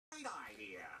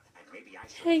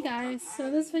Hey guys,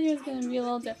 so this video is going to be a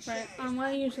little different on what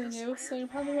I usually do. So you're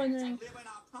probably wondering,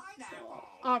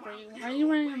 Aubrey, why are you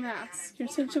wearing a mask? You're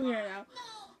such a weirdo.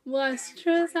 Well, as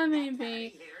true as that may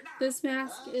be, this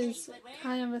mask is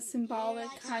kind of a symbolic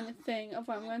kind of thing of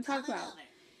what I'm going to talk about.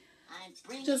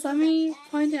 Just let me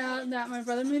point out that my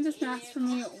brother made this mask for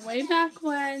me way back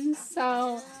when,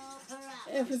 so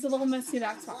if it's a little messy,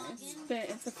 that's why.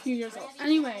 It's a few years old.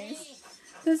 Anyways,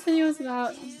 this video is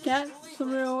about get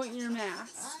through your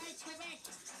mask.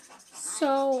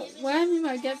 So what I mean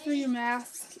by get through your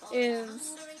mask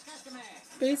is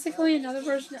basically another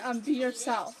version of be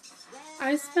yourself.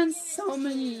 I spent so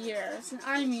many years, and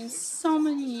I mean so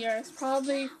many years,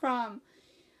 probably from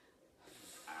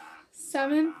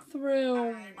 7th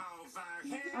through,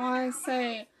 I want to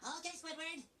say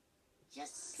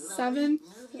 7th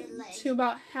to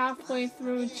about halfway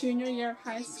through junior year of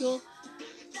high school,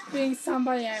 being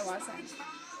somebody I wasn't.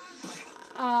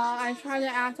 I tried to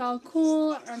act all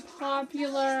cool and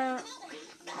popular.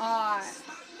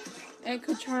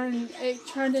 It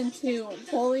turned into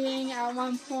bullying at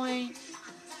one point,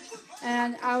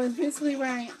 and I was basically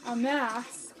wearing a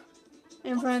mask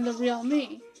in front of the real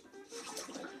me.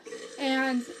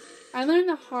 And I learned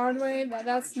the hard way that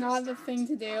that's not the thing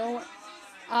to do.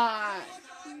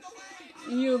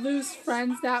 You lose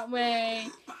friends that way.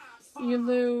 You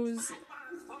lose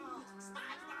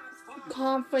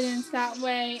confidence that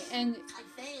way. And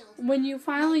when you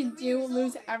finally do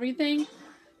lose everything,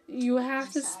 you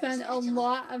have to spend a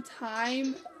lot of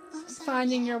time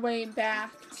finding your way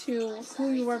back to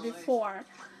who you were before.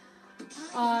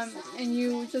 And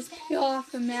you just peel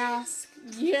off the mask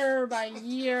year by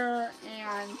year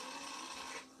and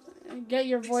get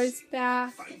your voice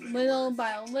back little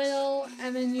by little,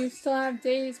 and then you still have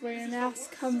days where your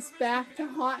mask comes back to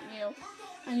haunt you,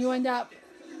 and you end up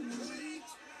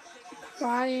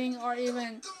crying or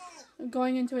even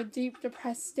going into a deep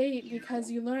depressed state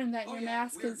because you learn that your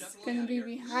mask is going to be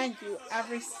behind you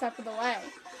every step of the way.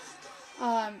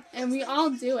 And we all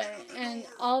do it, and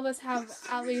all of us have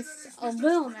at least a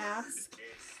little mask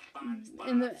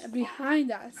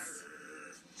behind us.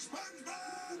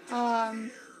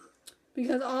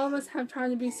 Because all of us have tried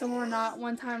to be someone we're not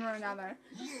one time or another.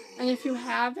 And if you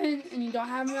haven't and you don't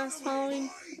have a mask following,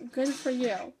 good for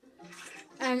you.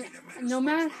 And no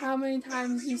matter how many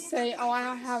times you say, oh, I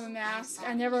don't have a mask,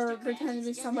 I never pretend to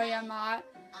be somebody I'm not,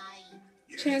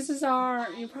 chances are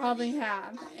you probably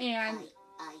have. And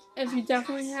if you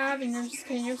definitely have and you're just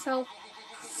kidding yourself,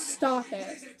 stop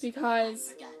it.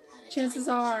 Because chances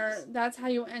are that's how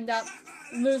you end up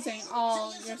losing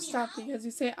all your stuff, because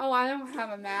you say, oh, I don't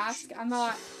have a mask, I'm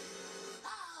not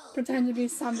pretending to be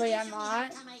somebody I'm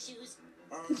not.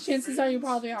 Chances are you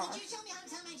probably are.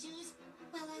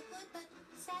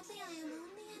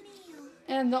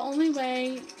 And the only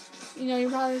way, you're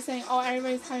probably saying, oh,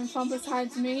 everybody's having fun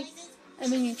besides me,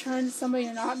 and then you turn to somebody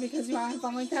you're not because you want to have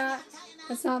fun like that.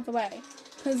 That's not the way.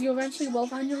 Because you eventually will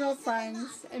find your real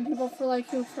friends, and people feel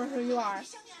like you for who you are.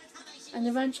 And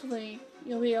eventually,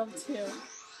 you'll be able to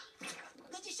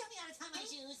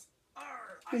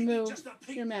remove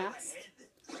your mask.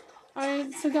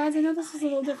 Alright, so guys, I know this is a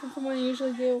little different from what I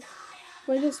usually do,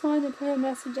 but I just wanted to put a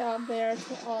message out there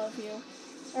to all of you.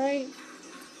 Alright?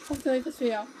 Hope you like this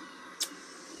video.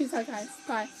 Peace out, guys.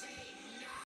 Bye.